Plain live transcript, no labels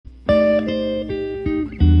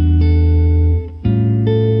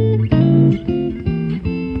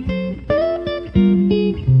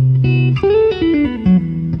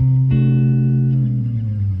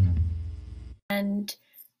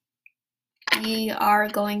we are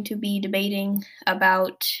going to be debating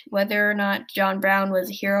about whether or not John Brown was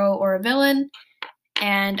a hero or a villain,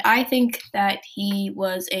 and I think that he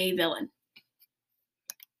was a villain.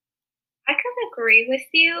 I could agree with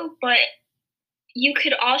you, but you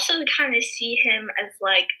could also kind of see him as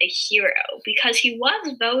like a hero because he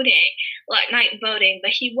was voting, like not voting,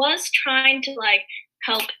 but he was trying to like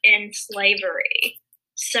help end slavery.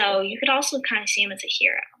 So you could also kind of see him as a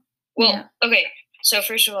hero. Well, okay. So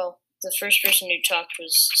first of all, the first person who talked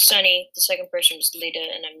was Sunny. The second person was Lita,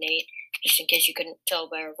 and I'm Nate. Just in case you couldn't tell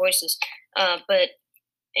by our voices. But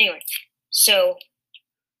anyway, so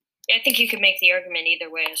I think you could make the argument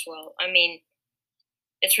either way as well. I mean,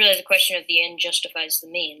 it's really the question of the end justifies the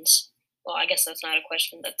means. Well, I guess that's not a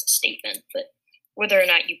question, that's a statement. But whether or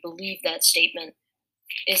not you believe that statement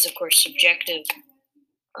is, of course, subjective.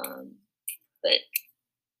 But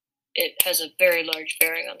it has a very large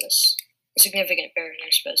bearing on this, a significant bearing, I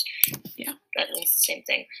suppose. Yeah. That means the same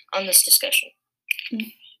thing on this discussion.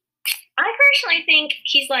 I personally think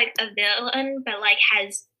he's like a villain, but like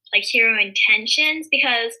has like hero intentions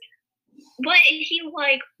because what he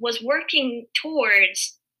like was working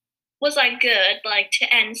towards was like good, like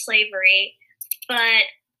to end slavery, but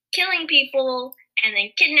killing people and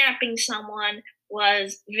then kidnapping someone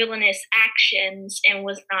was villainous actions and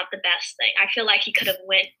was not the best thing. I feel like he could have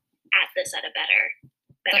went at this at a better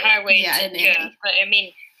the highway. Yeah. I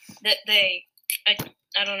mean, that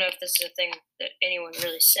I don't know if this is a thing that anyone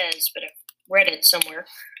really says, but I've read it somewhere.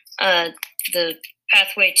 The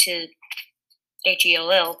pathway to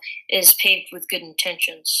HELL is paved with good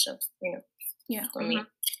intentions. So, Yeah. I mean,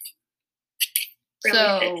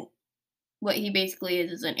 so what he basically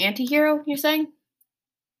is an anti-hero, you're saying?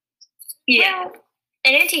 Yeah. Well,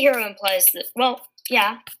 an anti-hero implies that, well,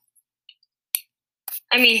 yeah.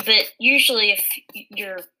 I mean, but usually if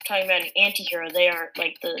you're talking about an anti-hero, they aren't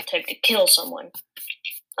like the type to kill someone.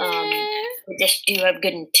 They just do have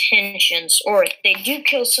good intentions, or they do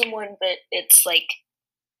kill someone, but it's like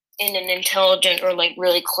in an intelligent or like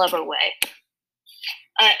really clever way.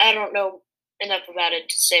 I don't know enough about it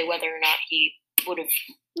to say whether or not he would have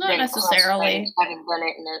not necessarily having done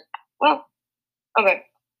it in a well. Okay,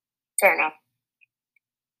 fair enough.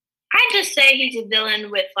 I'd just say he's a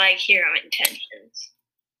villain with like hero intentions.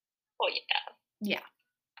 Well, yeah. Yeah.